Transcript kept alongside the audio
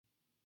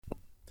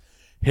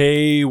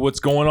Hey, what's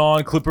going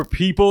on, Clipper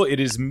people?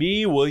 It is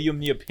me, William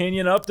the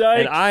Opinion Updike.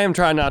 And I am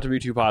trying not to be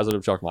too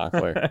positive, Chuck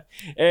Mockler.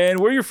 And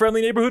we're your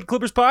friendly neighborhood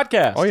Clippers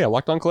podcast. Oh, yeah,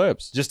 Locked On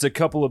Clips. Just a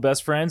couple of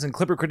best friends and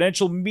Clipper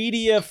Credential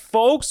Media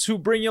folks who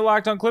bring you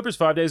Locked On Clippers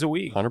 5 days a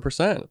week.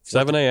 100%.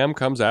 7 a.m.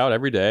 comes out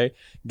every day.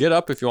 Get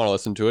up if you want to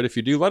listen to it. If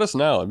you do, let us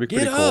know. It'd be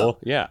pretty cool.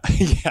 Yeah.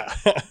 Yeah.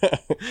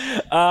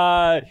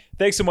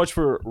 Thanks so much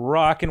for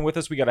rocking with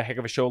us. We got a heck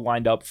of a show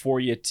lined up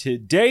for you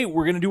today.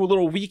 We're going to do a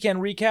little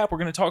weekend recap. We're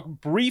going to talk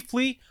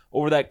briefly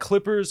over that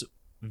Clippers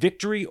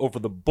victory over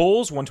the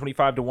Bulls,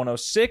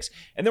 125-106.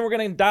 And then we're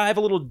going to dive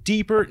a little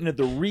deeper into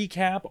the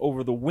recap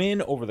over the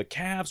win over the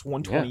Cavs,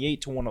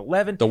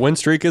 128-111. The win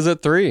streak is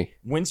at 3.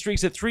 Win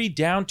streak's at 3,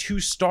 down 2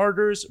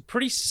 starters.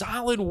 Pretty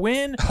solid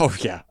win. Oh,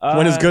 yeah.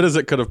 Win as good as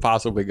it could have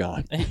possibly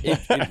gone.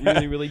 It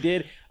really, really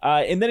did.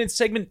 And then in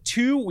segment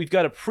 2, we've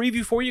got a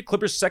preview for you.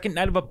 Clippers' second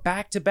night of a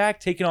back-to-back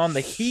taking on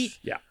the Heat.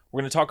 Yeah. We're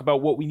going to talk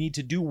about what we need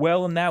to do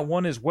well in that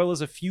one, as well as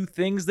a few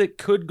things that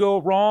could go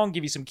wrong,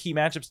 give you some key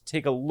matchups to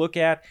take a look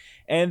at.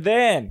 And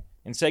then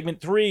in segment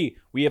 3,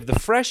 we have the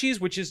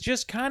Freshies, which is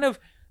just kind of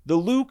the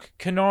Luke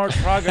Kennard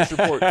progress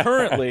report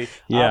currently.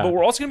 Yeah. But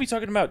we're also going to be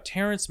talking about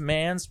Terrence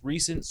Mann's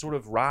recent sort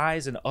of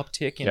rise and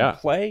uptick in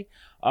play.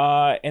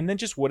 And then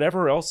just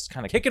whatever else is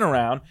kind of kicking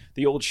around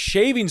the old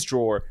shavings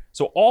drawer.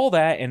 So all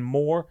that and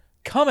more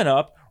coming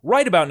up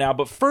right about now.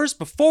 But first,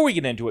 before we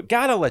get into it,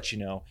 gotta let you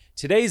know,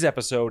 today's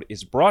episode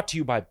is brought to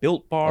you by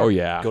Built Bar. Oh,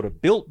 yeah. Go to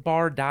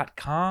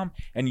BuiltBar.com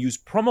and use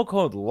promo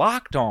code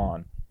LOCKEDON,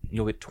 and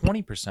you'll get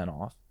 20%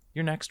 off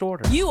your next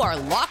order. You are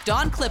Locked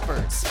On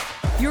Clippers,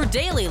 your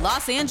daily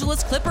Los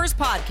Angeles Clippers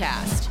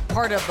podcast.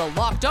 Part of the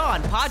Locked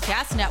On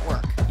Podcast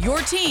Network, your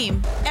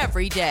team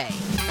every day.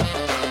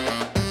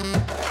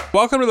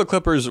 Welcome to the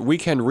Clippers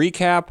weekend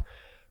recap.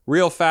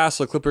 Real fast,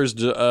 the Clippers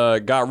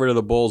got rid of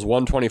the Bulls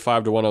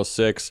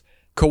 125-106.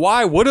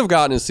 Kawhi would have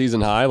gotten his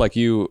season high like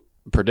you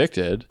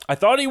predicted. I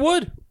thought he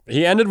would.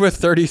 He ended with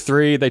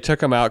 33. They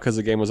took him out because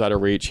the game was out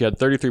of reach. He had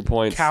 33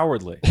 points.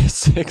 Cowardly.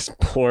 6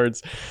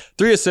 boards,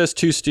 3 assists,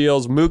 2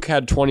 steals. Mook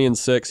had 20 and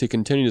 6. He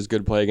continued his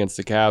good play against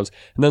the Cavs.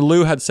 And then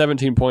Lou had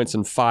 17 points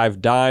and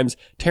 5 dimes.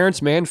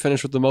 Terrence Mann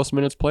finished with the most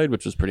minutes played,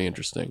 which was pretty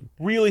interesting.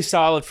 Really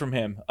solid from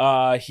him.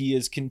 He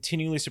has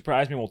continually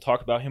surprised me. We'll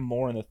talk about him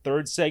more in the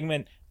third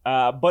segment.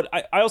 But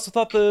I also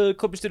thought the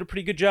Clippers did a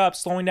pretty good job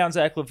slowing down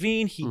Zach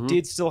LaVine. He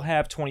did still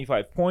have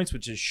 25 points,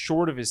 which is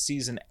short of his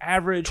season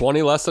average.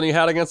 20 less than he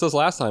had against us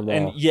last time, though.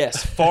 And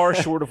yes, far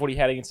short of what he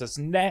had against us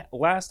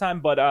last time.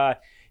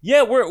 But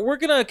yeah, we're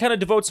going to kind of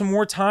devote some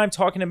more time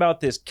talking about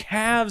this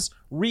Cavs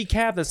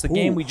recap. That's the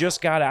game we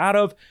just got out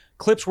of.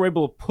 Clips were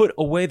able to put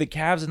away the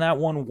Cavs in that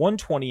one,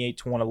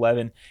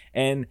 128-111.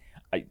 And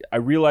I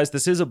realized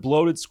this is a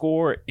bloated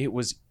score. It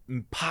was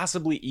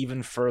possibly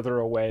even further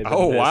away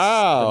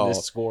than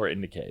this score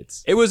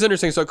indicates. It was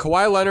interesting. So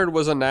Kawhi Leonard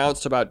was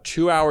announced about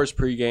 2 hours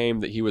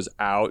pregame that he was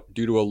out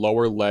due to a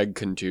lower leg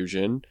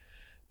contusion.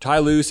 Ty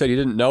Lue said he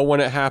didn't know when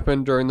it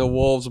happened during the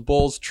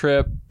Wolves-Bulls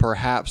trip.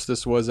 Perhaps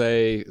this was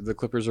the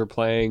Clippers are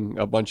playing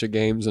a bunch of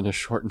games in a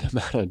shortened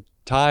amount of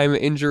time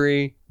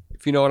injury,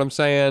 if you know what I'm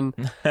saying.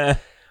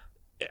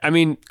 I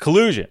mean,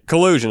 collusion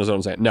is what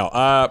I'm saying. No,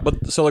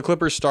 but so the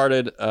Clippers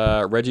started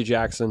Reggie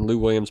Jackson, Lou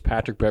Williams,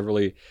 Patrick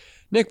Beverley,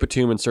 Nick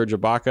Batum, and Serge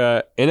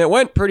Ibaka, and it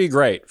went pretty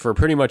great for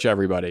pretty much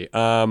everybody.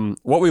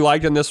 What we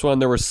liked in this one,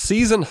 there were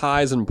season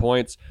highs in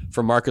points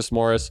for Marcus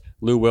Morris,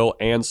 Lou Will,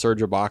 and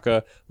Serge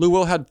Ibaka. Lou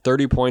Will had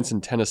 30 points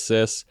and 10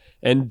 assists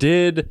and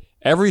did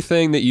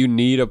everything that you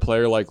need a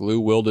player like Lou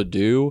Will to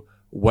do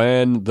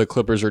when the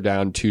Clippers are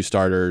down 2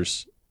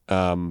 starters,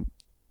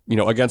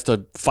 against a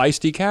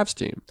feisty Cavs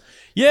team.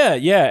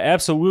 Yeah,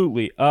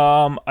 absolutely.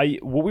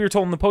 What we were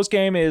told in the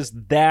postgame is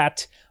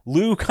that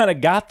Lou kind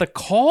of got the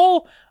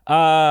call,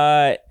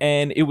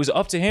 and it was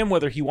up to him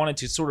whether he wanted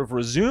to sort of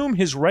resume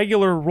his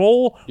regular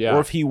role or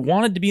if he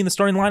wanted to be in the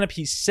starting lineup.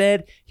 He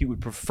said he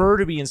would prefer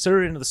to be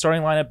inserted into the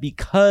starting lineup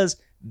because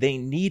they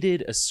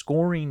needed a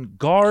scoring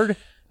guard.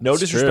 No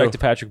disrespect to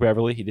Patrick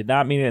Beverley. He did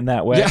not mean it in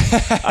that way.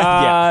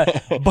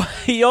 But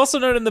he also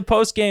noted in the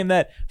postgame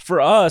that for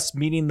us,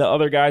 meeting the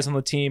other guys on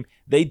the team,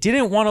 they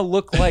didn't want to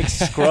look like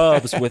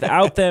scrubs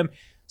without them.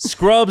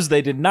 Scrubs,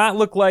 they did not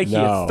look like. He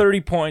had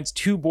 30 points,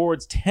 2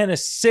 boards, 10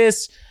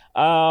 assists.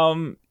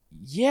 I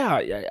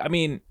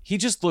mean, he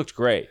just looked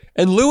great.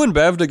 And Lou and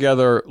Bev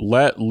together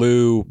let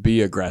Lou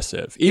be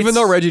aggressive. Even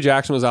though Reggie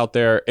Jackson was out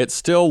there, it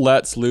still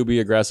lets Lou be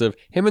aggressive.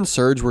 Him and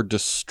Serge were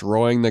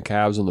destroying the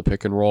Cavs in the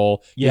pick and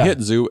roll. Yeah. He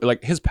hit Zoo,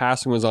 like his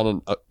passing was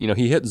on,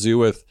 he hit Zoo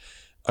with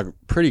a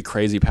pretty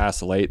crazy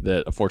pass late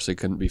that unfortunately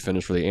couldn't be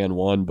finished for the and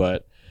one.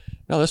 But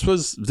no, this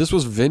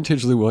was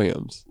vintage Lou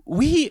Williams.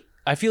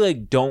 I feel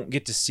like don't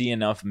get to see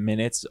enough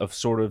minutes of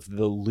sort of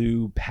the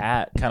Lou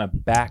Pat kind of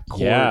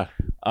backcourt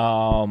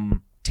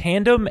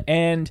tandem,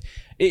 and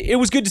it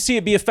was good to see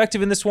it be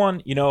effective in this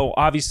one.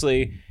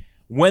 Obviously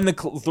when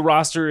the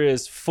roster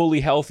is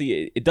fully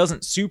healthy, it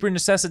doesn't super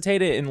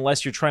necessitate it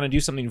unless you're trying to do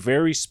something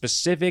very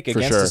specific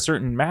against a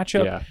certain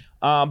matchup.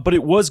 But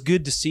it was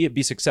good to see it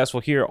be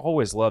successful here.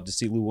 Always love to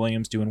see Lou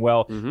Williams doing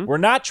well. We're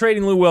not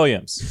trading Lou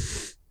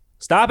Williams.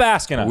 Stop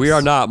asking us. We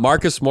are not.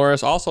 Marcus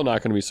Morris, also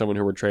not going to be someone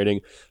who we're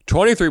trading.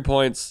 23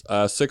 points,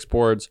 6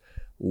 boards,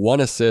 1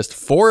 assist,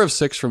 4 of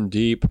 6 from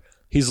deep.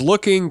 He's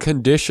looking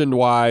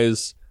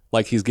condition-wise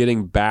like he's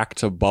getting back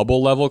to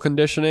bubble level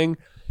conditioning.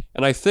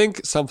 And I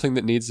think something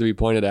that needs to be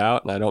pointed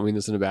out, and I don't mean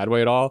this in a bad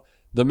way at all,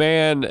 the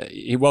man,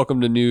 he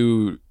welcomed a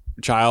new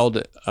child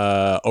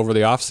over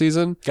the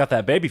offseason. Got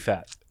that baby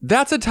fat.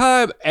 That's a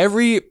time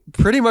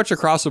pretty much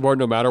across the board,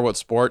 no matter what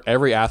sport,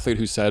 every athlete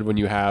who said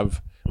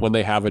when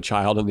they have a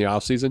child in the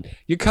offseason,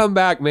 you come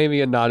back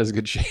maybe in not as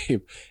good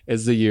shape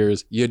as the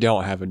years you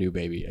don't have a new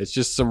baby. It's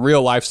just some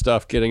real life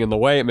stuff getting in the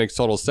way. It makes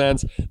total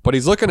sense, but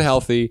he's looking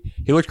healthy.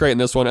 He looked great in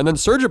this one. And then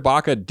Serge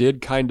Ibaka did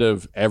kind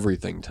of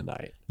everything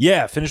tonight.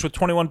 Yeah, finished with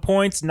 21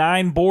 points,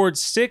 9 boards,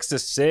 6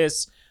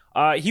 assists.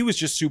 He was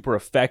just super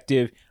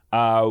effective.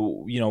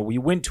 We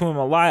went to him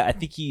a lot. I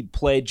think he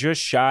played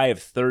just shy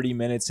of 30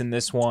 minutes in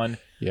this one.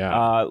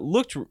 Yeah.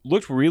 Looked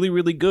really,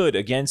 really good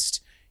against,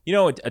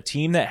 a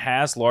team that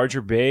has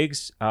larger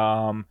bigs.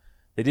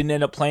 They didn't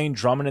end up playing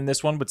Drummond in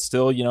this one, but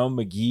still,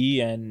 McGee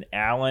and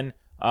Allen.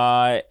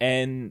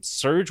 And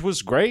Serge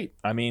was great.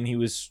 I mean, he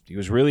was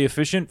really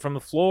efficient from the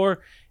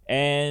floor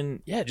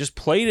and, just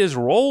played his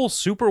role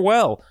super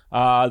well.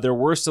 There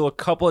were still a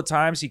couple of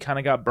times he kind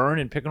of got burned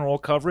in pick and roll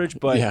coverage,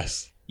 but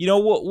yes.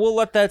 We'll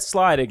let that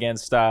slide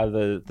against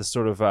the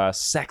sort of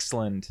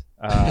Sexland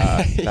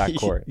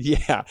backcourt.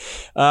 Yeah.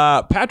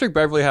 Patrick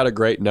Beverley had a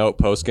great note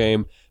post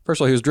game. First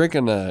of all, he was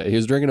drinking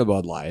a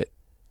Bud Light.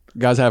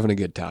 Guy's having a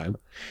good time.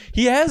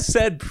 He has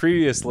said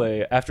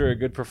previously after a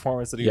good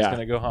performance that he was going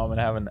to go home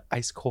and have an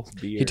ice cold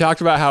beer. He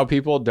talked about how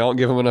people don't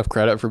give him enough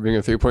credit for being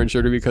a 3-point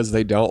shooter because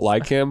they don't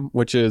like him,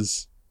 which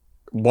is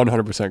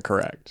 100%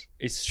 correct.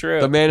 It's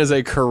true. The man is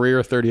a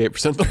career 38%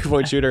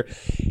 3-point shooter.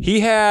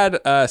 He had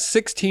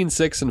 16,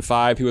 6, and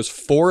 5. He was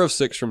 4 of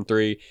 6 from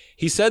 3.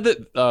 He said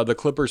that the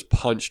Clippers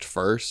punched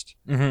first,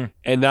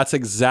 and that's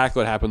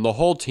exactly what happened. The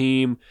whole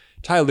team,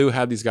 Ty Lue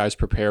had these guys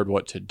prepared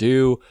what to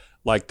do.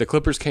 Like, the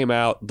Clippers came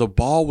out, the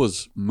ball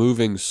was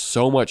moving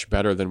so much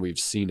better than we've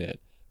seen it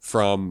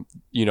from,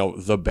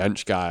 the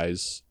bench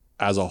guys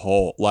as a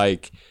whole.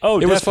 Like,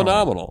 it was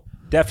phenomenal.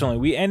 Definitely.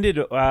 We ended,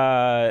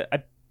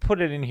 I put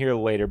it in here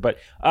later, but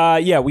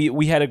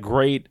we had a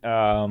great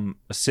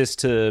assist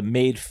to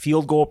made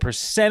field goal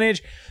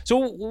percentage. So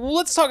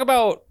let's talk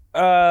about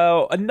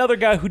another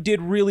guy who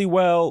did really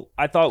well.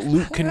 I thought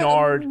Luke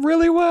Kennard.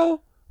 Really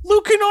well?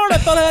 Luke Kennard, I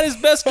thought, had his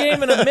best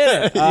game in a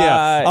minute.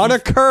 On a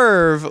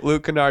curve,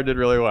 Luke Kennard did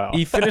really well.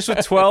 He finished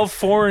with 12,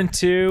 4, and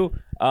 2.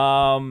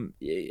 I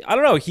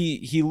don't know.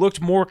 He looked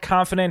more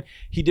confident.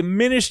 He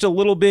diminished a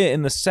little bit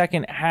in the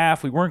second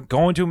half. We weren't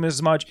going to him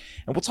as much,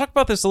 and we'll talk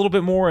about this a little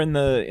bit more in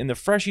the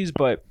freshies.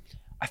 But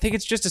I think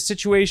it's just a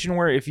situation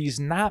where if he's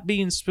not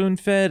being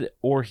spoon-fed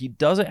or he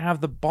doesn't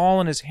have the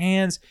ball in his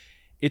hands,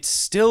 it's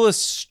still a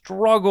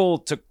struggle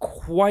to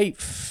quite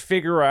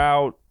figure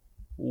out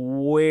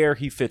where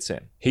he fits in.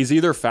 He's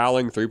either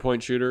fouling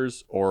 3-point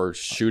shooters or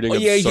shooting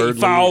absurdly. He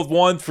fouled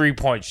one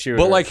 3-point shooter.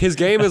 But like his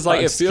game is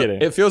like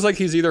it feels like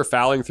he's either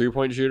fouling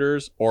 3-point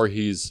shooters or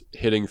he's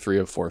hitting 3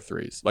 of 4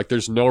 threes. Like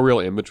there's no real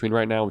in between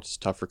right now, which is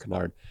tough for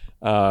Kennard.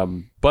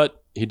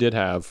 But he did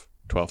have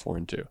 12, 4,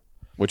 and 2,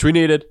 which we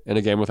needed in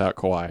a game without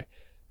Kawhi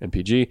and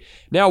PG.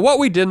 Now, what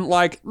we didn't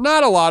like,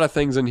 not a lot of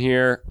things in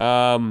here.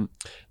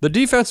 The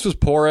defense was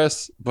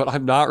porous, but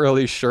I'm not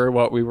really sure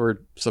what we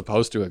were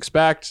supposed to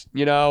expect,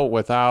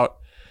 without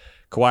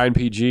Kawhi and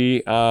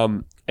PG.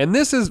 And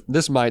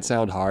this might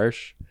sound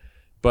harsh,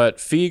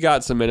 but Fee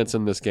got some minutes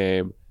in this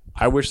game.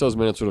 I wish those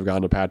minutes would have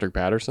gone to Patrick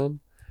Patterson.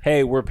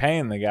 Hey, we're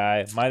paying the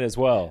guy. Might as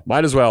well.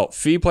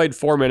 Fee played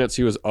 4 minutes.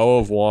 He was 0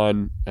 of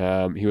 1.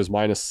 He was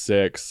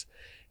 -6.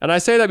 And I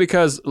say that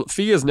because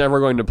Fee is never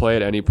going to play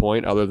at any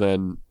point other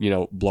than,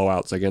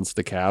 blowouts against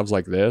the Cavs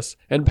like this.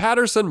 And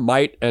Patterson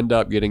might end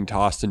up getting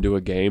tossed into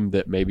a game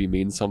that maybe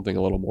means something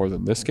a little more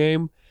than this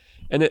game.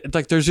 And it's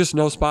like there's just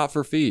no spot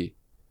for Fee.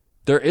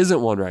 There isn't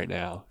one right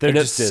now. And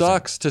it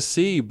sucks to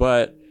see,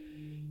 but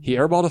he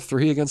airballed a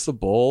 3 against the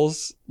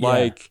Bulls. Yeah.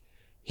 Like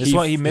he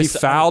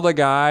fouled a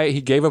guy.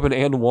 He gave up an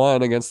and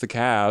 1 against the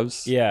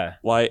Cavs. Yeah.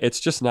 Like it's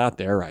just not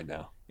there right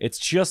now. It's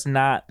just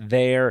not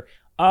there.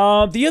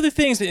 The other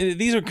things,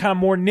 these are kind of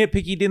more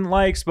nitpicky didn't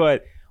likes,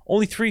 but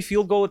only 3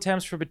 field goal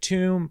attempts for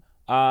Batum.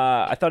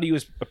 I thought he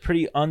was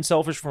pretty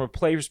unselfish from a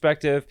play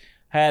perspective.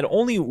 Had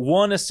only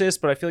 1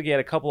 assist, but I feel like he had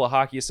a couple of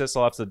hockey assists.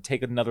 I'll have to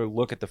take another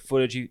look at the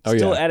footage. He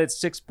still added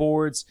 6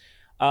 boards.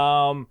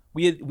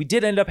 We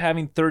did end up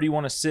having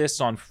 31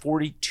 assists on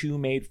 42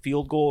 made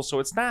field goals, so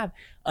it's not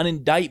an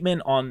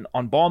indictment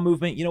on ball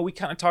movement. We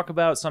kind of talk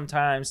about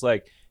sometimes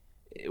like,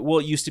 well,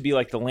 it used to be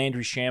like the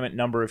Landry Shamet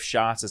number of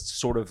shots. It's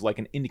sort of like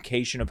an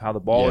indication of how the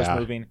ball is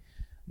moving.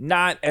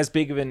 Not as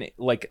big of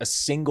a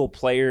single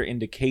player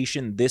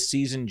indication this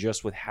season,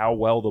 just with how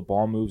well the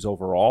ball moves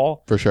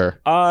overall. For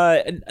sure.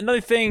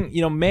 Another thing,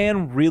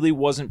 Man really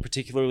wasn't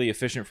particularly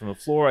efficient from the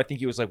floor. I think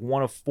he was like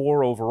 1 of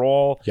 4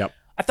 overall. Yep.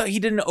 I thought he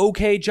did an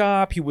okay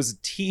job. He was a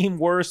team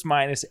worst,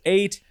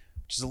 -8.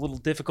 which is a little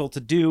difficult to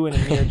do in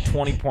a near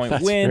 20-point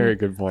That's win. a very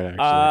good point,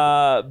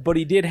 actually. But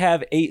he did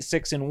have 8,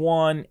 6, and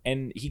 1,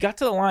 and he got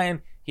to the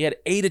line. He had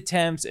 8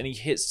 attempts, and he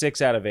hit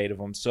 6 out of 8 of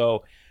them.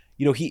 So,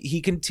 he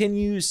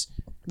continues.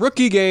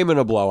 Rookie game in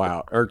a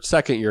blowout, or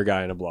second-year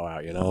guy in a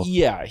blowout,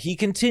 Yeah, he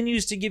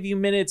continues to give you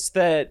minutes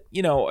that,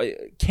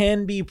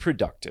 can be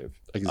productive.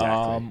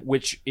 Exactly.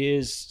 Which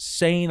is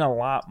saying a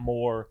lot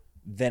more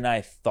than I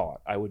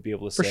thought I would be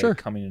able to say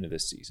coming into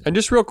this season. And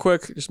just real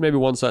quick, just maybe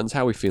one sentence,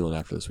 how are we feeling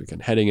after this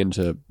weekend? Heading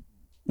into,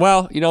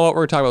 well, you know what?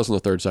 We're going to talk about this in the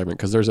third segment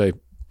because there's a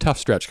tough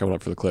stretch coming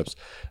up for the Clips.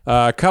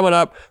 Coming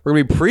up, we're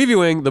going to be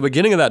previewing the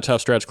beginning of that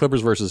tough stretch,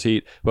 Clippers versus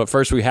Heat. But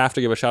first, we have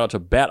to give a shout out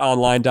to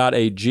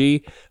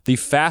betonline.ag, the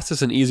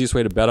fastest and easiest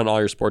way to bet on all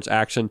your sports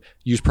action.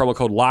 Use promo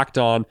code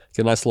LOCKEDON.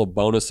 Get a nice little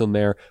bonus in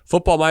there.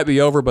 Football might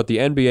be over, but the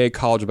NBA,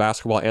 college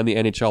basketball, and the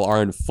NHL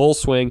are in full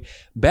swing.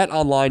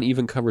 BetOnline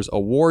even covers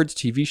awards,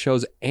 TV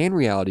shows, and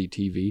reality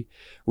TV.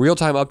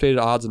 Real-time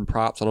updated odds and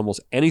props on almost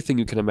anything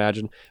you can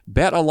imagine.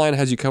 BetOnline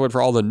has you covered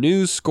for all the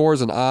news, scores,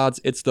 and odds.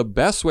 It's the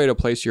best way to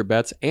place your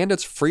bets, and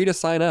it's free to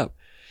sign up.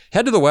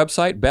 Head to the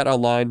website,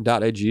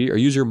 betonline.ag, or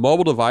use your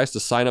mobile device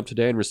to sign up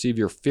today and receive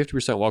your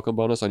 50% welcome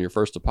bonus on your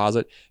first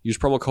deposit. Use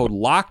promo code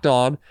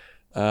LOCKEDON.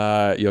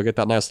 You'll get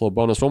that nice little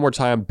bonus. One more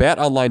time,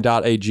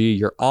 betonline.ag,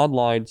 your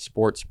online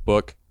sports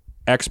book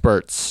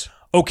experts.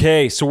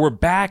 Okay, so we're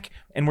back,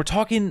 and we're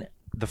talking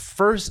the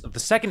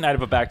second night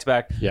of a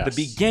back-to-back, Yes.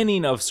 the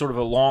beginning of sort of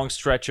a long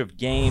stretch of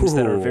games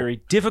that are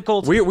very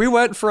difficult. We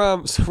went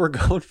from, so we're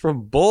going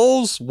from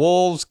Bulls,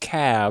 Wolves,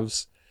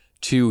 Cavs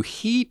to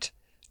Heat,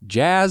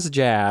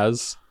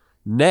 Jazz,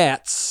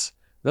 Nets,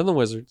 then the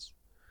Wizards.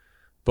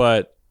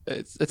 But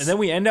it's and then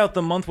we end out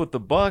the month with the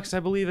Bucks, I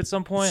believe, at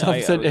some point.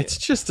 it's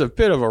just a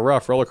bit of a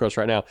rough roller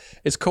coaster right now.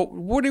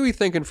 What are we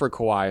thinking for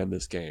Kawhi in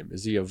this game?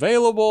 Is he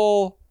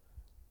available?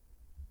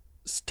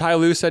 Ty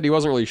Lue said he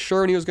wasn't really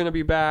sure when he was going to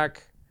be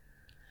back.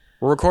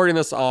 We're recording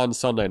this on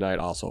Sunday night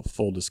also,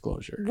 full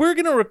disclosure. We're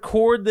going to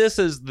record this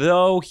as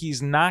though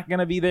he's not going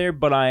to be there,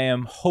 but I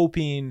am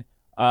hoping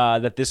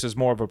that this is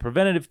more of a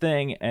preventative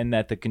thing and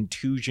that the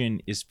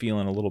contusion is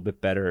feeling a little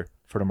bit better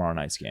for tomorrow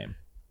night's game.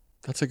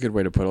 That's a good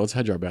way to put it. Let's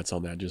hedge our bets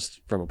on that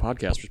just from a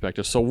podcast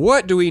perspective. So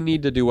what do we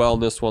need to do well in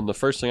this one? The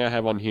first thing I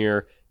have on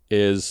here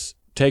is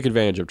take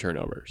advantage of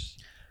turnovers.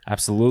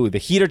 Absolutely. The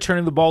Heat are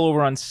turning the ball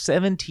over on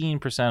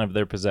 17% of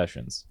their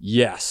possessions.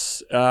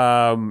 Yes.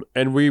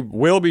 And we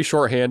will be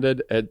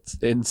shorthanded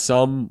in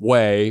some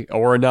way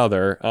or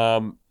another.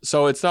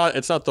 So it's not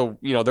the,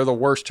 they're the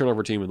worst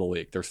turnover team in the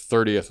league. They're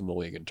 30th in the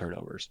league in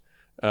turnovers.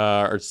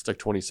 Or it's like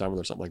 27th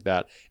or something like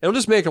that. It'll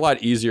just make it a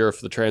lot easier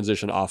if the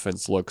transition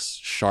offense looks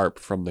sharp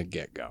from the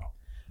get-go.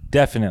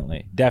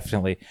 Definitely.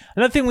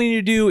 Another thing we need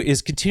to do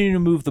is continue to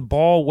move the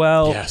ball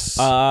well. Yes.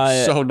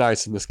 So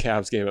nice in this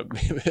Cavs game.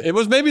 It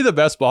was maybe the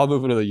best ball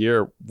movement of the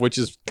year, which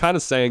is kind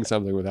of saying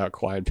something without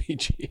Kawhi and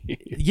PG.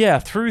 Yeah,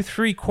 through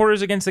 3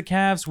 quarters against the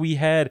Cavs, we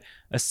had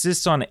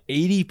assists on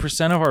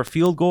 80% of our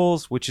field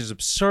goals, which is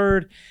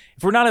absurd.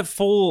 If we're not at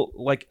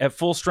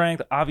full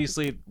strength,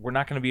 obviously we're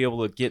not going to be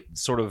able to get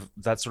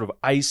that sort of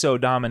ISO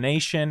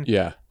domination.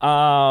 Yeah.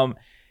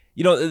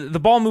 The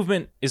ball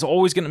movement is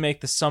always going to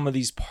make the sum of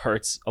these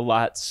parts a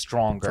lot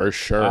stronger. For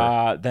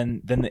sure.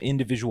 Than the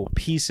individual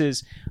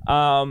pieces.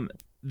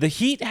 The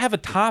Heat have a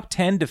top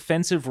 10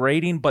 defensive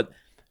rating, but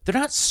they're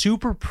not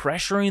super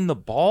pressuring the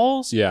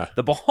balls. Yeah.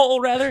 The ball,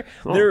 rather.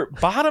 They're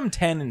bottom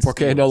 10 in steals.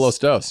 Porque no los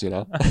dos,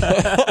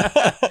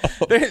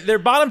 They're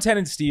bottom 10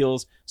 in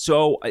steals,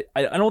 so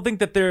I don't think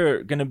that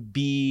they're going to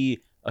be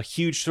a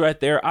huge threat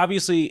there.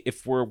 Obviously,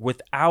 if we're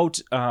without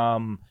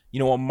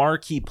a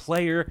marquee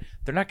player,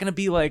 they're not going to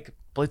be like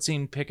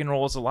blitzing pick and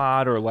rolls a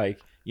lot or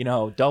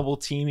double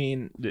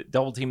teaming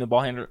the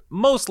ball handler.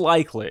 Most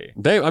likely.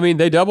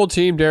 They double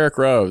teamed Derrick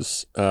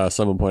Rose.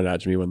 Someone pointed out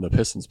to me when the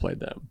Pistons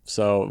played them.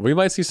 So we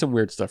might see some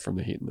weird stuff from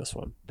the Heat in this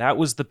one. That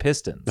was the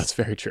Pistons. That's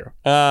very true.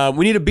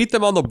 We need to beat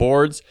them on the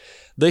boards.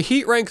 The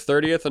Heat rank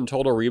 30th in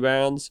total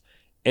rebounds,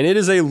 and it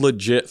is a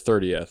legit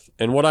 30th.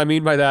 And what I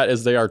mean by that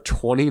is they are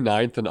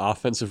 29th in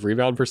offensive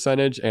rebound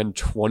percentage and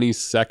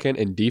 22nd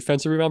in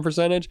defensive rebound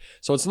percentage.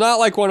 So it's not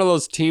like one of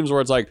those teams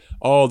where it's like,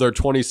 oh, they're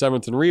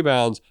 27th in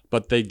rebounds,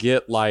 but they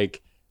get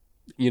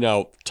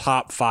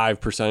top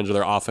 5% of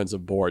their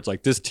offensive boards.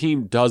 Like this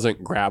team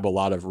doesn't grab a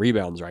lot of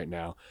rebounds right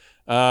now.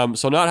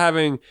 So not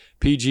having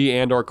PG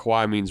and or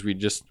Kawhi means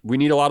we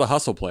need a lot of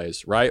hustle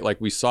plays, right?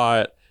 Like we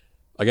saw it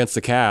against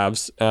the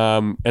Cavs.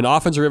 And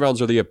offensive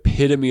rebounds are the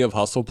epitome of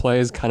hustle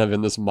plays kind of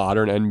in this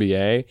modern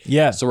NBA.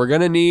 Yeah. So we're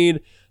going to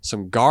need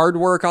some guard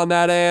work on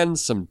that end,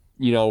 some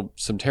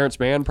Terrence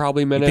Mann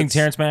probably minutes. You think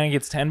Terrence Mann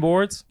gets 10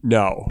 boards?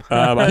 No.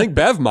 I think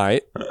Bev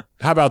might.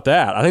 How about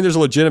that? I think there's a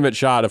legitimate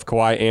shot if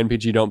Kawhi and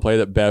PG don't play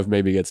that Bev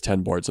maybe gets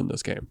 10 boards in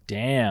this game.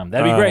 Damn,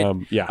 that'd be great.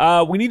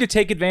 Yeah. We need to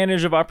take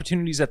advantage of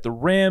opportunities at the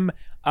rim.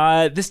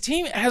 This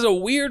team has a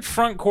weird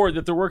front court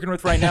that they're working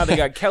with right now. They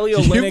got Kelly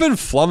Olynyk. You've been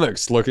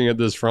flummoxed looking at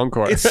this front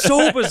court. It's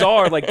so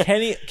bizarre. Like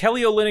Kelly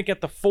Olynyk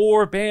at the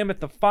 4, Bam at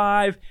the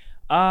 5.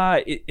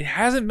 It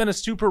hasn't been a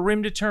super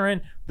rim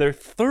deterrent. They're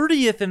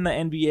 30th in the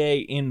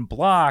NBA in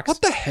blocks.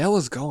 What the hell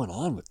is going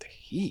on with the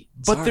Heat?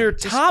 But Sorry, they're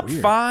just top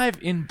weird. 5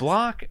 in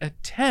block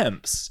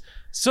attempts.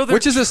 So they're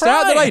Which is a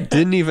stat that I trying.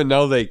 didn't even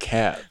know they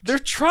kept. They're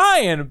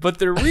trying, but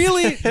they're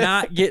really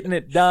not getting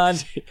it done.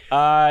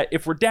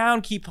 If we're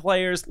down key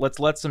players, let's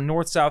let some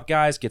north-south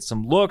guys get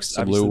some looks.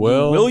 Some Obviously,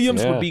 Lou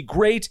Williams yeah. would be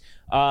great.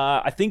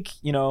 I think,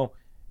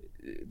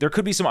 there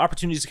could be some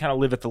opportunities to kind of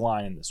live at the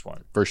line in this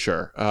one. For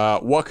sure.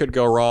 What could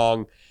go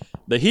wrong?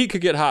 The Heat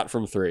could get hot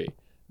from 3.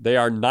 They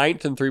are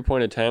 9th in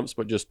 3-point attempts,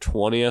 but just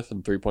 20th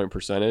in 3-point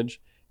percentage.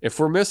 If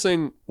we're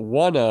missing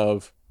one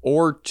of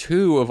or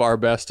 2 of our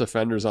best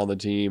defenders on the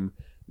team,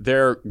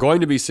 they're going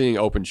to be seeing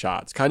open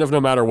shots. Kind of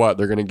no matter what,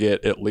 they're going to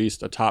get at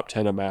least a top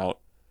 10 amount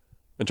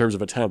in terms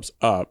of attempts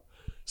up.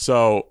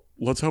 So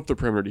let's hope the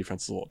perimeter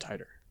defense is a little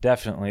tighter.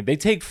 Definitely. They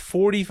take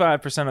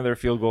 45% of their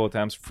field goal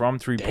attempts from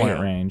three-point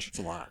range. That's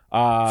a lot.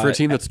 For a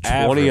team that's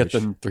 20th average.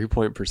 in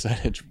 3-point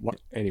percentage.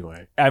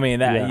 Anyway. I mean,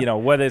 that Yeah.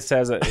 What it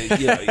says.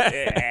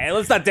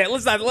 Let's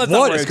not.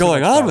 What is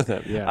going on with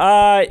him?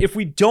 Yeah. If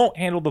we don't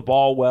handle the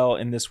ball well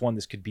in this one,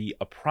 this could be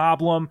a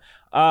problem.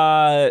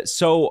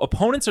 So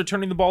opponents are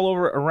turning the ball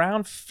over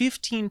around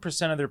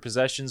 15% of their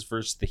possessions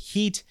versus the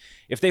Heat.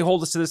 If they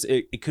hold us to this,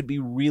 it could be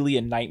really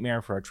a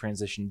nightmare for our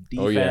transition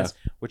defense,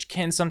 which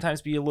can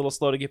sometimes be a little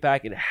slow to get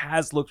back. It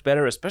has looked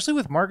better, especially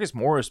with Marcus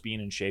Morris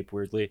being in shape,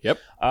 weirdly. Yep.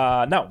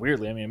 Not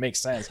weirdly. I mean, it makes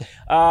sense.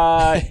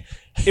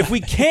 If we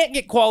can't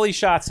get quality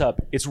shots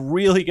up, it's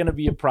really going to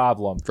be a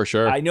problem. For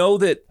sure. I know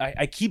that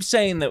I keep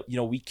saying that,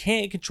 we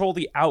can't control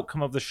the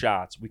outcome of the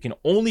shots. We can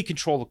only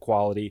control the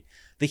quality.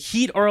 The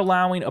Heat are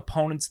allowing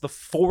opponents the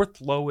 4th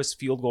lowest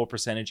field goal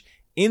percentage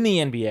in the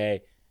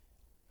NBA.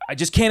 I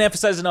just can't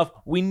emphasize enough.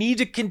 We need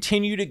to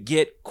continue to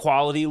get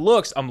quality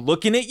looks. I'm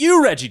looking at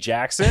you, Reggie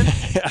Jackson.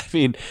 I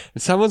mean,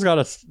 someone's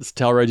got to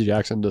tell Reggie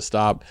Jackson to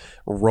stop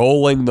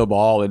rolling the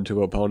ball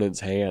into opponents'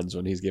 hands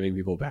when he's giving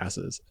people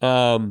passes.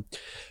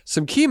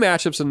 Some key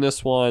matchups in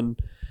this one.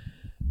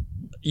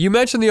 You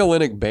mentioned the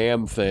Olynyk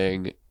Bam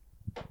thing.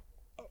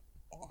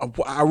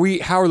 How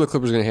are the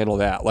Clippers going to handle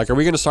that? Like, are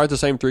we going to start the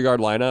same 3-guard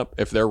lineup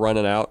if they're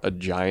running out a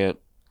giant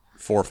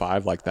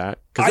 4-5 like that?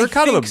 Because they're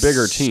kind of a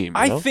bigger team.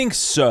 I think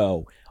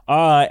so.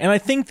 And I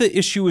think the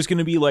issue is going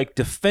to be like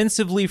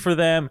defensively for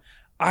them.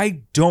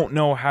 I don't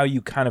know how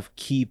you kind of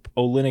keep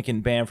Olynyk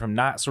and Bam from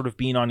not sort of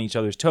being on each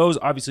other's toes.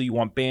 Obviously, you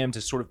want Bam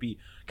to sort of be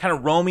kind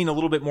of roaming a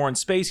little bit more in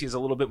space. He has a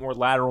little bit more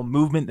lateral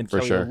movement than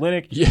Kelly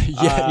Olynyk.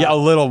 Yeah, a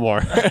little more.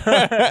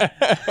 a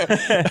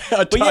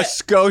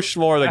skosh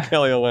more than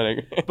Kelly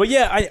Olynyk. But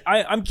yeah,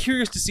 I'm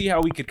curious to see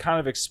how we could kind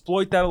of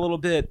exploit that a little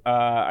bit.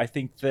 I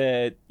think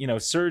that,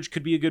 Serge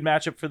could be a good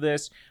matchup for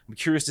this. I'm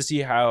curious to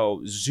see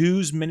how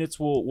Zoo's minutes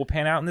will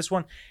pan out in this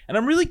one. And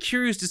I'm really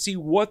curious to see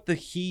what the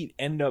Heat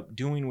end up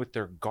doing with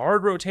their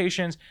guard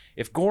rotations.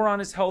 If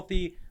Goran is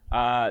healthy,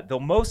 they'll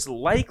most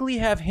likely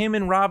have him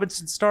and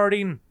Robinson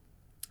starting.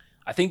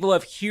 I think they'll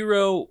have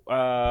Hero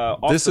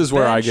off This the is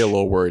where I bench. get a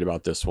little worried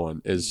about this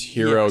one, is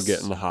Hero Yes.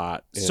 getting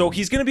hot. So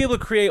he's going to be able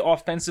to create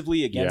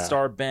offensively against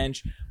our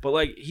bench,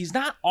 but he's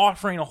not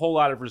offering a whole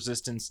lot of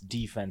resistance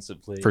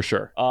defensively. For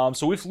sure.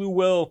 So if Lou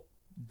Will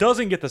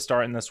doesn't get the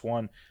start in this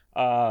one,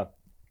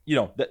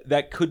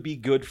 that could be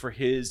good for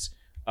his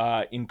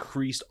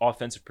increased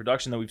offensive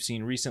production that we've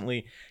seen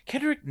recently.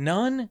 Kendrick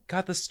Nunn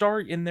got the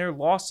start in their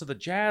loss to the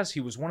Jazz.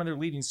 He was one of their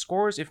leading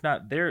scorers, if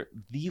not the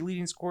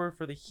leading scorer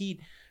for the Heat.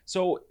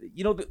 So,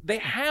 they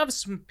have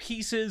some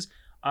pieces.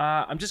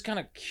 I'm just kind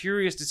of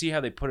curious to see how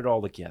they put it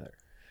all together.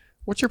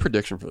 What's your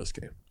prediction for this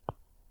game?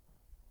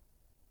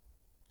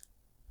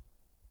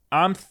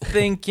 I'm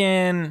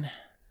thinking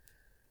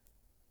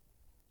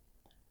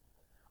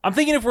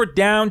if we're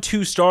down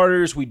 2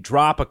 starters, we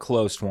drop a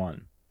close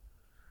one.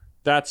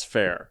 That's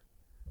fair.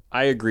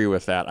 I agree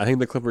with that. I think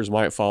the Clippers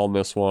might fall in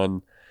this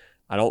one.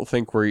 I don't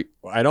think we're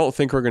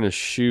going to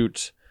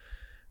shoot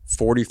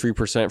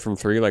 43% from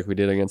 3 like we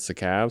did against the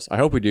Cavs. I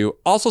hope we do.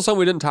 Also, something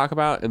we didn't talk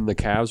about in the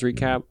Cavs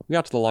recap, we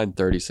got to the line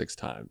 36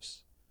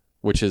 times,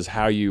 which is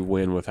how you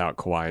win without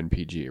Kawhi and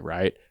PG,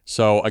 right?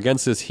 So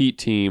against this Heat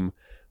team,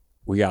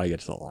 we got to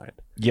get to the line.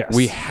 Yes.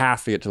 We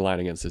have to get to the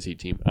line against this Heat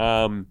team.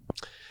 I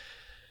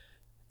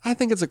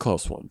think it's a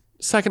close one.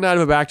 Second night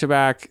of a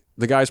back-to-back,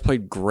 the guys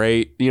played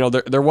great.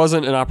 There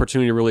wasn't an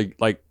opportunity to really,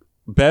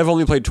 Bev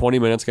only played 20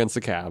 minutes against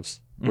the Cavs,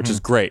 which is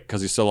great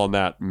because he's still on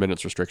that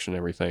minutes restriction and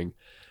everything.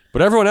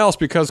 But everyone else,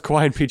 because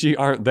Kawhi and PG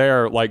aren't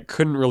there,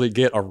 couldn't really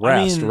get a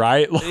rest,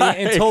 right?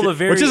 Until the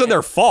very which isn't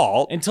their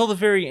fault. Until the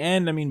very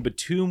end,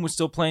 Batum was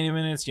still playing in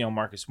minutes.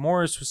 Marcus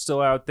Morris was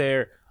still out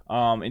there.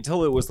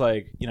 Until it was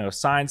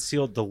signed,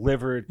 sealed,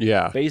 delivered.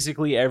 Yeah.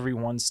 Basically,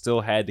 everyone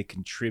still had to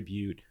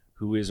contribute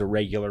who is a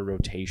regular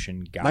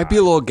rotation guy. Might be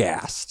a little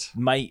gassed.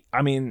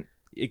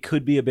 It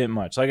could be a bit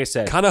much. Like I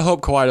said, Kind of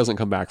hope Kawhi doesn't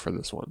come back for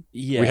this one.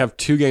 Yeah. We have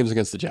 2 games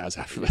against the Jazz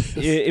after this.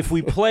 if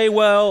we play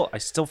well, I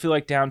still feel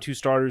like down 2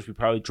 starters, we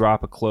probably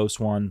drop a close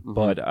one,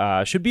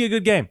 but should be a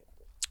good game.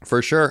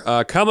 For sure.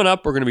 Coming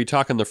up, we're going to be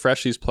talking the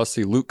Freshies plus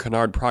the Luke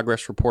Kennard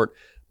progress report.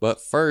 But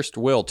first,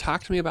 Will,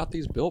 talk to me about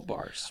these Built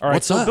Bars. All right,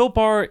 What's so up? Built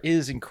Bar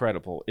is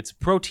incredible. It's a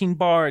protein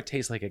bar. It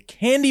tastes like a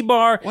candy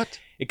bar. What?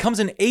 It comes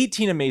in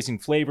 18 amazing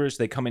flavors.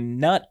 They come in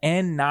nut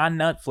and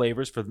non-nut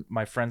flavors for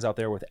my friends out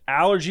there with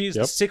allergies.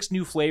 Yep. The 6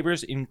 new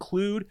flavors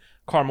include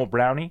caramel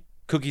brownie,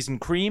 cookies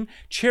and cream,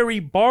 cherry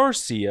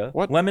barcia,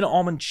 What? lemon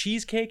almond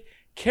cheesecake,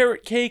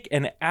 carrot cake,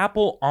 and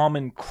apple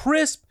almond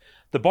crisp.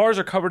 The bars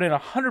are covered in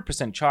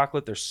 100%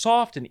 chocolate. They're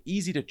soft and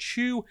easy to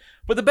chew.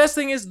 But the best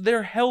thing is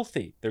they're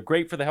healthy. They're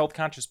great for the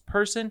health-conscious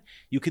person.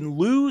 You can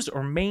lose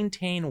or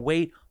maintain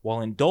weight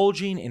while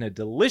indulging in a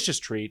delicious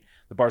treat.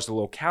 The bars are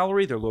low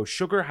calorie, they're low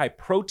sugar, high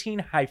protein,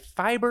 high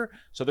fiber.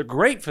 So they're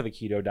great for the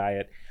keto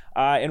diet.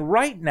 And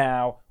right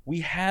now, we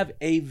have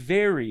a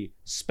very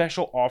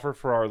special offer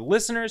for our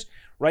listeners.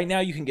 Right now,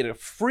 you can get a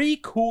free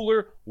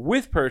cooler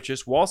with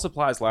purchase while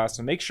supplies last,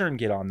 so make sure and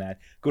get on that.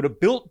 Go to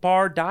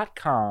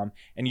BuiltBar.com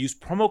and use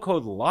promo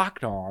code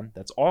LOCKEDON,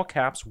 that's all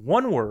caps,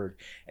 one word,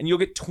 and you'll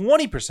get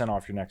 20%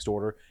 off your next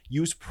order.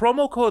 Use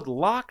promo code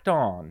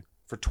LOCKEDON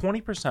for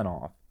 20%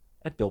 off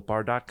at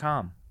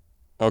BuiltBar.com.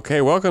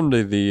 Okay, welcome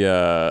to the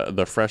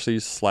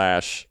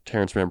Freshies /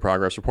 Terrence Mann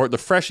Progress Report. The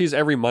Freshies,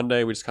 every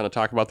Monday, we just kind of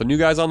talk about the new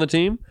guys on the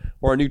team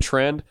or a new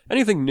trend,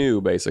 anything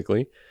new,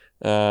 basically.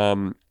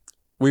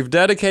 We've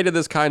dedicated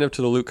this kind of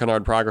to the Luke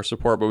Kennard Progress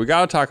Report, but we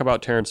got to talk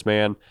about Terrence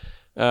Mann.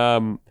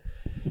 I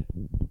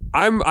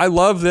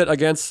love that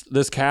against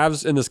this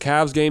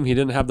Cavs game, he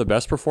didn't have the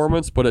best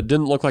performance, but it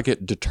didn't look like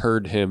it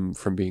deterred him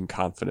from being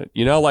confident.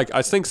 You know, like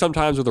I think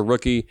sometimes with a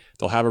rookie,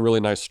 they'll have a really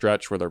nice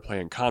stretch where they're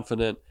playing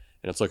confident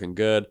and it's looking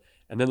good,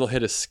 and then they'll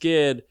hit a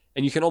skid,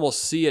 and you can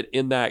almost see it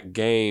in that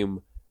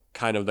game,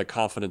 kind of the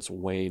confidence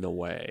wane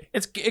away.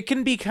 It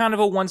can be kind of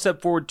a one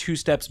step forward, 2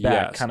 steps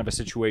back Yes. kind of a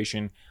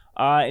situation.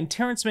 And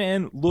Terrence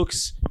Mann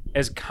looks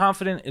as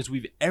confident as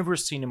we've ever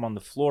seen him on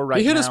the floor right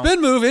now. He hit a spin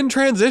move in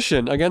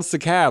transition against the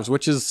Cavs,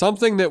 which is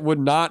something that would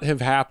not have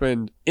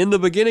happened in the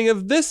beginning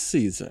of this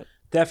season.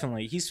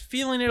 Definitely. He's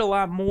feeling it a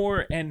lot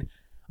more. And,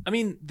 I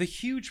mean, the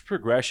huge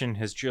progression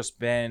has just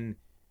been,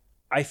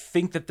 I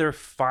think that they're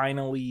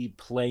finally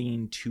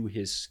playing to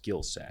his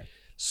skill set.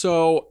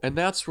 So, and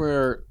this is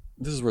where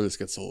this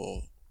gets a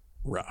little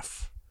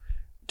rough.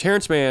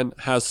 Terrence Mann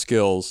has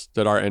skills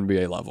that are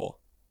NBA level,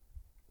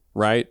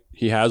 right?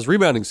 He has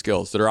rebounding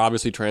skills that are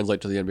obviously translate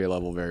to the NBA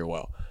level very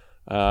well.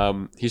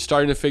 He's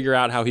starting to figure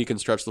out how he can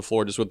stretch the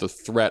floor just with the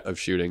threat of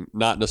shooting,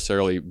 not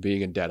necessarily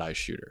being a dead-eye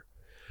shooter.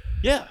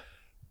 Yeah.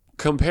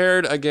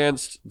 Compared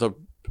against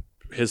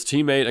his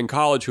teammate in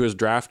college who was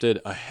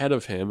drafted ahead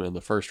of him in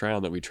the first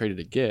round that we traded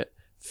to get,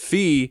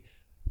 Fee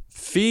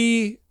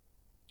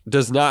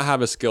does not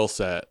have a skill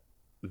set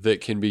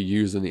that can be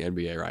used in the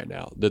NBA right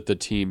now that the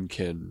team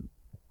can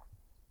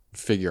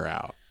figure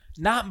out.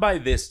 Not by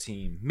this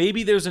team.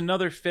 Maybe there's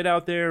another fit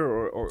out there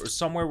or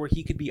somewhere where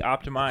he could be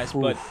optimized,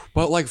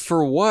 But like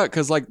for what?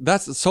 Because like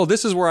this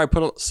is where I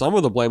put some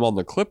of the blame on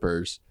the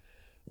Clippers.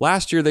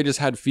 Last year they just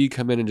had Fee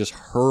come in and just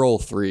hurl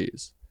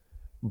threes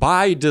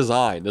by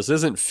design. This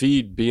isn't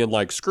Fee being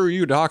like, screw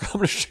you, Doc, I'm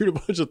going to shoot a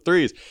bunch of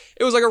threes.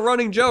 It was like a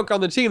running joke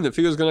on the team that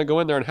Fee was going to go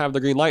in there and have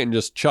the green light and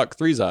just chuck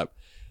threes up.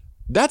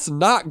 That's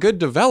not good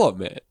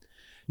development.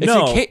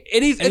 No,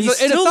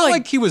 It's not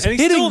like he was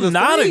hitting still the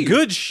not threes. a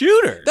good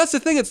shooter. That's the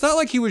thing. It's not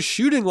like he was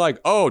shooting like,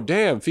 oh,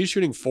 damn, Fee's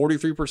shooting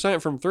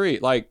 43% from three.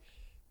 Like,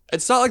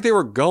 it's not like they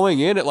were going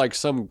in at like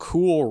some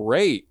cool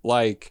rate.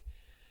 Like,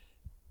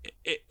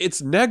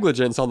 it's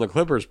negligence on the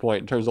Clippers'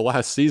 point in terms of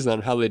last season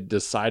on how they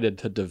decided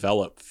to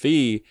develop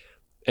Fee.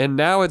 And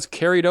now it's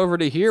carried over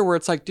to here where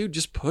it's like, dude,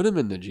 just put him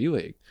in the G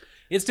League.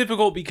 It's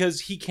difficult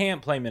because he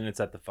can't play minutes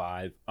at the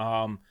 5.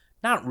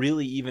 Not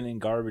really even in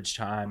garbage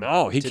time.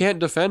 No, he can't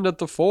defend at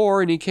the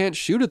 4 and he can't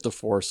shoot at the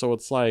 4. So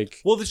it's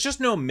like, Well, there's just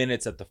no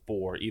minutes at the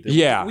 4 either.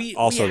 Yeah, we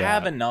also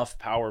have that. enough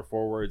power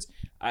forwards.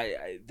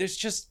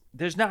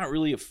 There's not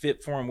really a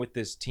fit for him with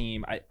this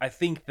team. I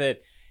think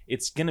that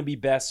it's going to be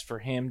best for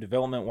him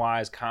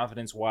development-wise,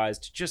 confidence-wise,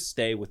 to just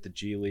stay with the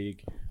G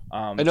League.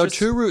 I know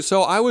Oturu.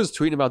 So I was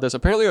tweeting about this.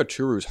 Apparently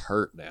Oturu's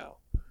hurt now.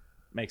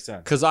 Makes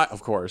sense.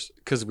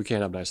 Because we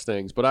can't have nice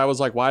things. But I was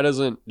like, why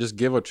doesn't just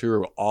give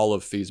Oturu all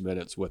of Fee's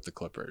minutes with the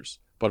Clippers?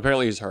 But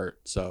apparently he's hurt,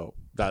 so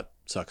that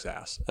sucks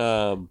ass.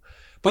 But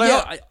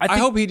yeah, I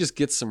hope he just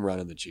gets some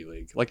run in the G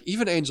League. Like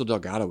even Angel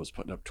Delgado was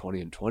putting up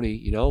 20 and 20.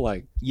 You know,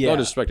 like no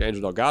disrespect to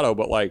Angel Delgado,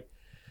 but like,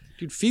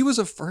 dude, Fee was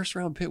a first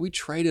round pick. We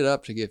traded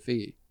up to get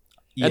Fee.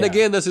 Yeah. And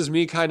again, this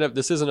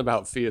isn't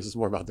about Fee. This is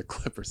more about the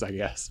Clippers, I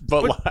guess.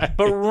 But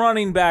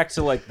running back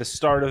to like the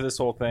start of this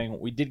whole thing,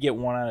 we did get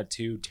 1 out of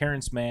 2.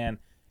 Terrence Mann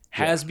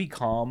has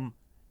become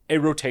a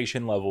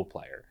rotation level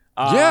player.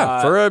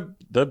 For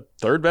the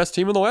third best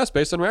team in the West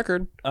based on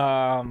record.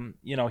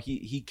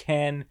 He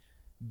can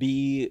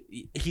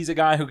be. He's a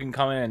guy who can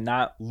come in and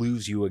not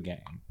lose you a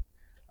game.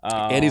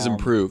 And he's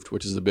improved,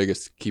 which is the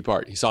biggest key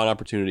part. He saw an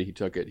opportunity, he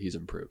took it. He's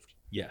improved.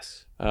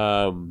 Yes.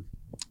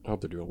 I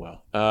hope they're doing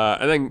well.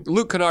 And then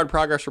Luke Kennard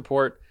progress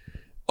report.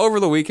 Over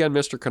the weekend,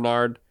 Mr.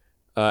 Kennard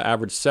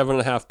averaged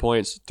 7.5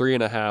 points,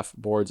 3.5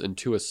 boards, and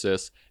 2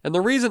 assists. And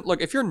the reason,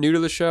 look, if you're new to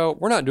the show,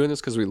 we're not doing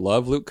this because we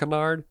love Luke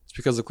Kennard. It's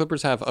because the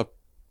Clippers have a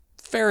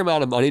fair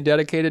amount of money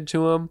dedicated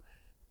to him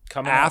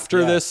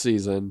after this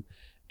season.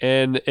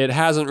 And it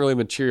hasn't really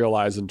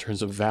materialized in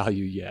terms of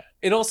value yet.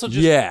 It also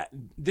just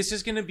this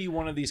is going to be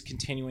one of these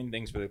continuing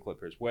things for the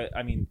Clippers.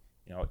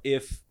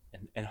 If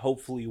and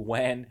hopefully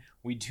when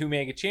we do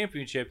make a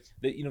championship,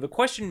 the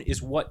question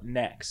is what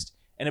next.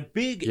 And a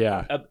big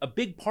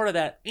part of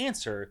that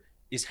answer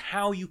is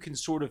how you can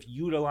sort of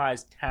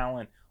utilize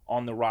talent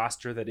on the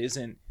roster that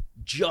isn't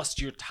just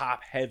your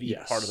top heavy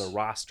part of the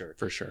roster.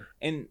 For sure.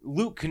 And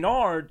Luke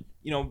Kennard,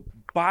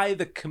 by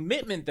the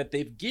commitment that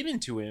they've given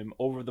to him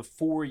over the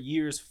 4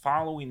 years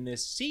following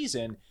this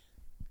season,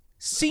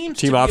 seems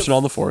team to option be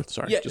on the fourth.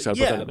 Sorry, just gotta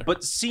put that in there.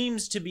 But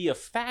seems to be a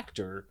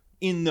factor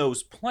in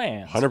those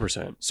plans.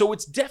 100%. So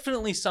it's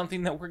definitely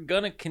something that we're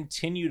gonna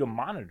continue to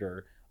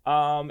monitor.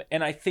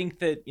 And I think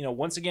that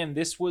once again,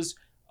 this was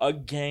a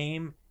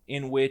game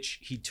in which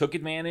he took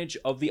advantage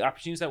of the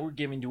opportunities that were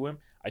given to him.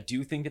 I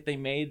do think that they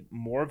made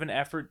more of an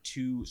effort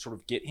to sort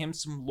of get him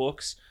some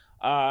looks.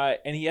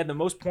 And he had the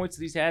most points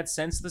that he's had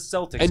since the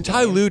Celtics. And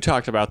Ty Lue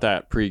talked about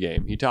that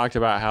pregame. He talked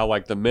about how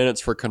the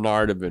minutes for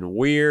Kennard have been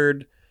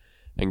weird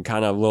and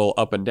kind of a little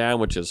up and down,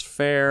 which is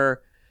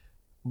fair.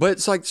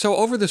 But it's so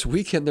over this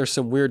weekend, there's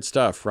some weird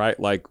stuff, right?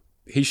 Like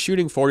he's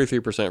shooting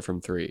 43%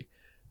 from three.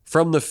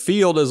 From the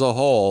field as a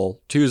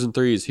whole, 2s and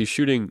 3s, he's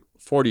shooting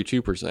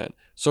 42%.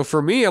 So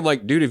for me, I'm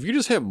like, dude, if you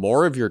just hit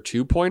more of your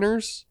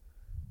 2-pointers.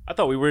 I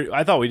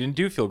thought we didn't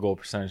do field goal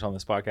percentage on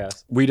this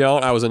podcast. We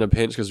don't. I was in a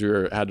pinch because we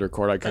had to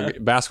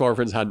record. Basketball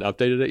Reference hadn't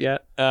updated it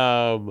yet.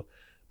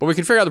 But we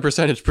can figure out the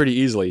percentage pretty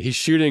easily. He's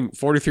shooting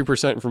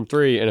 43% from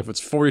 3, and if it's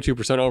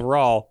 42%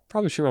 overall,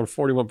 probably shoot around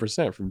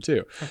 41% from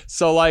 2.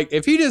 So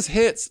if he just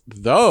hits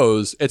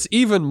those, it's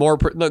even more.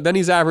 Then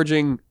he's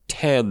averaging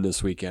 10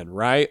 this weekend,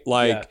 right?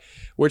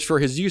 Which for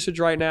his usage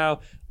right now,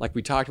 like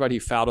we talked about, he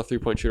fouled a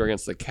 3-point shooter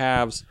against the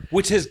Cavs.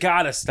 Which has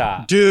got to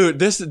stop. Dude,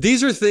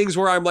 these are things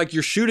where I'm like,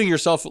 you're shooting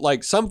yourself.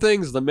 Some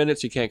things, the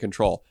minutes you can't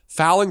control.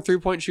 Fouling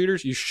 3-point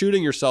shooters, you're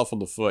shooting yourself in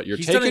the foot.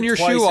 He's taking your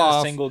shoe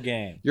off. In a single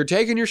game. You're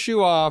taking your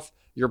shoe off.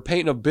 You're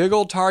painting a big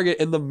old target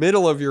in the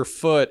middle of your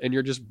foot, and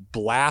you're just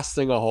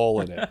blasting a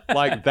hole in it.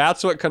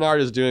 That's what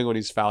Kennard is doing when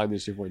he's fouling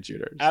these 2-point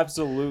shooters.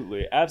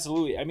 Absolutely.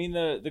 Absolutely. I mean,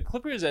 the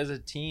Clippers as a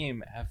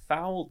team have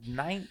fouled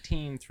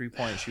 19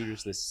 3-point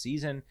shooters this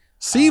season.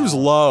 Seems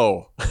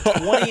low.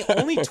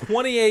 Only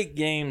 28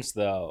 games,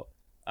 though.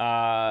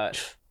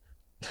 That's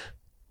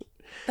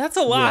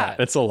a lot. Yeah,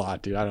 it's a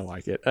lot, dude. I don't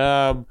like it.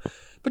 But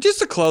just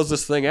to close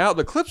this thing out,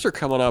 the Clips are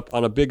coming up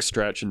on a big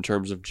stretch in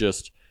terms of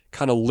just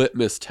kind of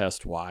litmus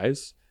test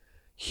wise.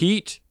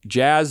 Heat,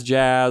 Jazz,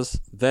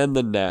 then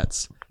the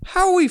Nets.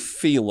 How are we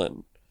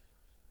feeling?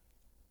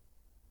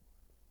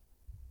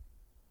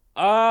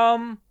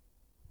 Once,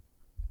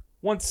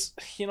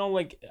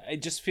 I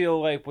just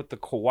feel like with the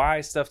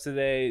Kawhi stuff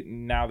today,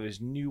 now there's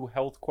new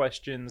health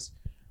questions.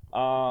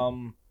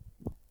 Because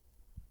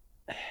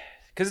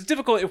it's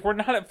difficult if we're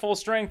not at full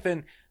strength,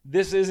 and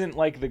this isn't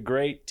the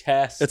great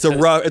test. It's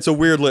a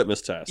weird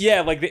litmus test.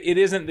 Yeah, it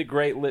isn't the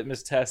great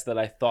litmus test that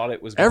I thought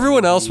it was.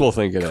 Everyone else will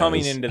think it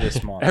coming is. into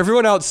this month.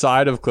 Everyone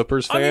outside of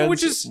Clippers fans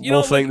which is,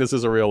 will think this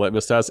is a real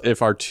litmus test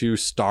if our 2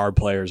 star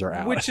players are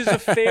out. Which is a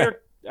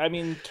fair,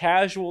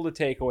 casual to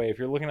take away. If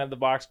you're looking at the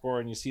box score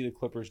and you see the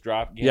Clippers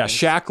drop games. Yeah,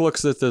 Shaq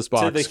looks at this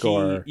box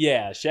score.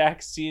 Yeah,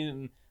 Shaq's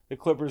seeing the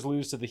Clippers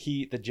lose to the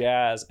Heat, the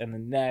Jazz, and the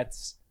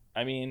Nets.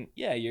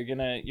 You're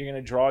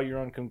gonna draw your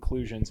own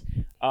conclusions.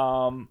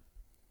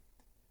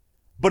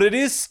 But it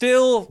is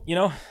still,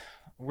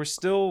 we're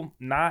still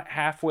not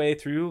halfway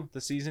through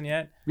the season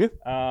yet. Yeah.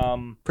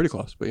 Pretty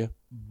close, but yeah.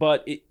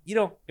 But it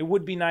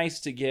would be nice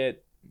to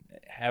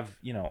have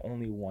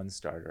only one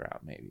starter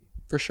out maybe.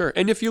 For sure.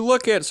 And if you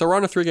look at, so we're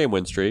on a 3-game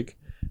win streak,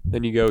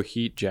 then you go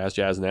Heat,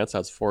 Jazz, Nets.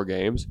 That's 4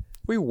 games.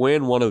 If we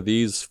win one of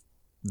these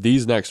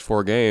next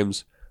 4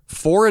 games,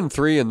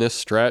 4-3 in this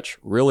stretch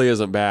really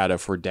isn't bad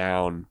if we're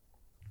down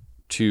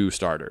 2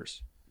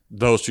 starters.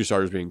 Those 2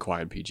 starters being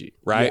Kawhi and PG,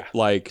 right?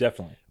 Yeah,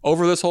 definitely.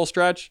 Over this whole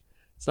stretch,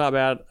 it's not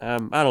bad. I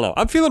don't know.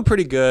 I'm feeling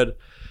pretty good.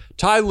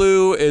 Ty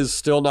Lue is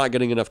still not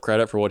getting enough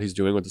credit for what he's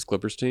doing with this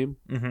Clippers team.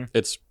 Mm-hmm.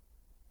 It's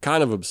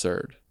kind of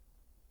absurd.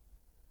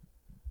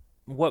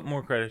 What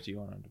more credit do you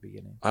want him to be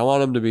getting? I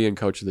want him to be in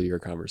Coach of the Year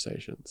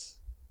conversations.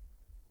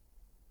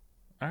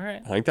 All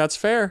right. I think that's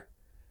fair.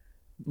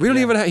 We don't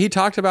even he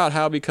talked about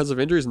how because of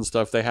injuries and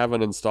stuff, they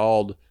haven't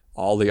installed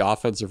all the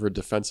offensive or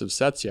defensive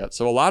sets yet.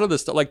 So a lot of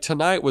this stuff,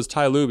 tonight was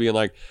Ty Lue being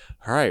like,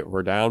 all right,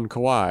 we're down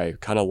Kawhi,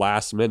 kind of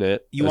last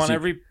minute. You want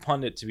every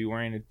pundit to be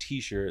wearing a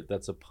t-shirt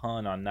that's a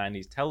pun on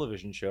 90s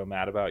television show,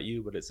 Mad About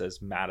You, but it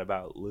says Mad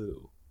About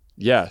Lue.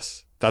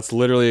 Yes, that's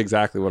literally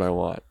exactly what I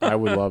want. I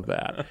would love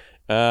that.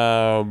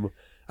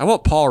 I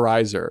want Paul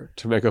Reiser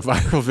to make a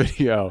viral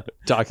video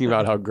talking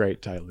about how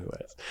great Ty Lue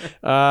is.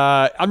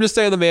 I'm just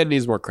saying the man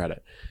needs more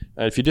credit.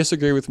 If you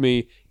disagree with me,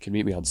 you can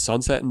meet me on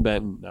Sunset in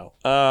Benton. No.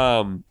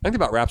 I think that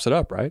about wraps it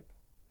up, right?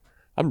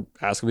 I'm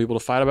asking people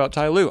to fight about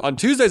Ty Lue. On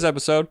Tuesday's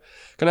episode,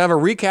 going to have a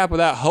recap of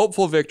that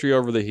hopeful victory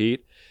over the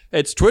Heat.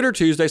 It's Twitter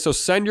Tuesday, so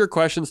send your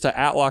questions to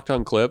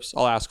 @LockedOnClips.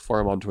 I'll ask for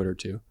them on Twitter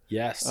too.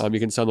 Yes. You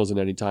can send those in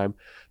any time.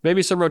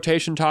 Maybe some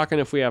rotation talking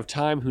if we have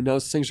time. Who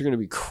knows? Things are going to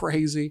be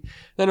crazy.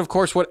 Then, of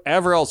course,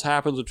 whatever else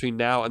happens between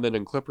now and then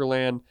in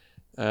Clipperland,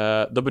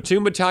 the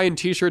Batum Battalion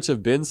t-shirts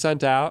have been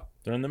sent out.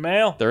 They're in the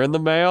mail. They're in the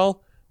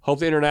mail. Hope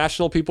the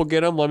international people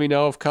get them. Let me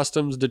know if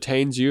Customs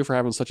detains you for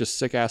having such a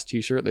sick-ass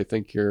t-shirt. They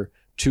think you're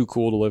too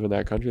cool to live in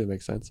that country. That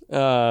makes sense.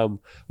 Will,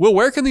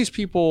 where can these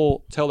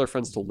people tell their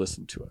friends to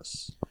listen to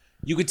us?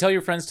 You can tell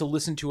your friends to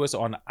listen to us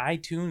on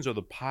iTunes or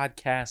the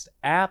podcast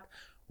app.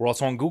 We're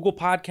also on Google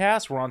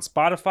Podcasts. We're on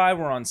Spotify.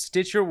 We're on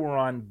Stitcher. We're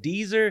on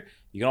Deezer.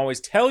 You can always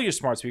tell your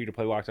smart speaker to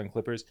play Locked On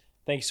Clippers.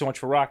 Thank you so much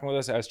for rocking with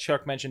us. As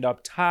Chuck mentioned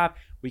up top,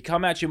 we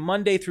come at you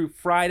Monday through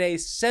Friday,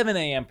 7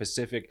 a.m.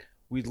 Pacific.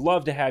 We'd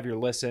love to have your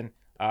listen.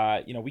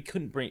 We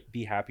couldn't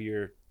be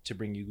happier to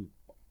bring you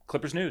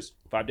Clippers news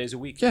 5 days a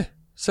week. Yeah,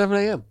 7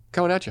 a.m.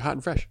 coming at you hot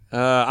and fresh.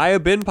 I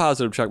have been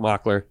Positive Chuck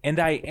Mockler. And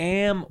I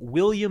am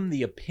William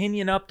the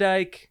Opinion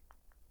Updike.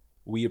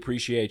 We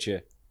appreciate you.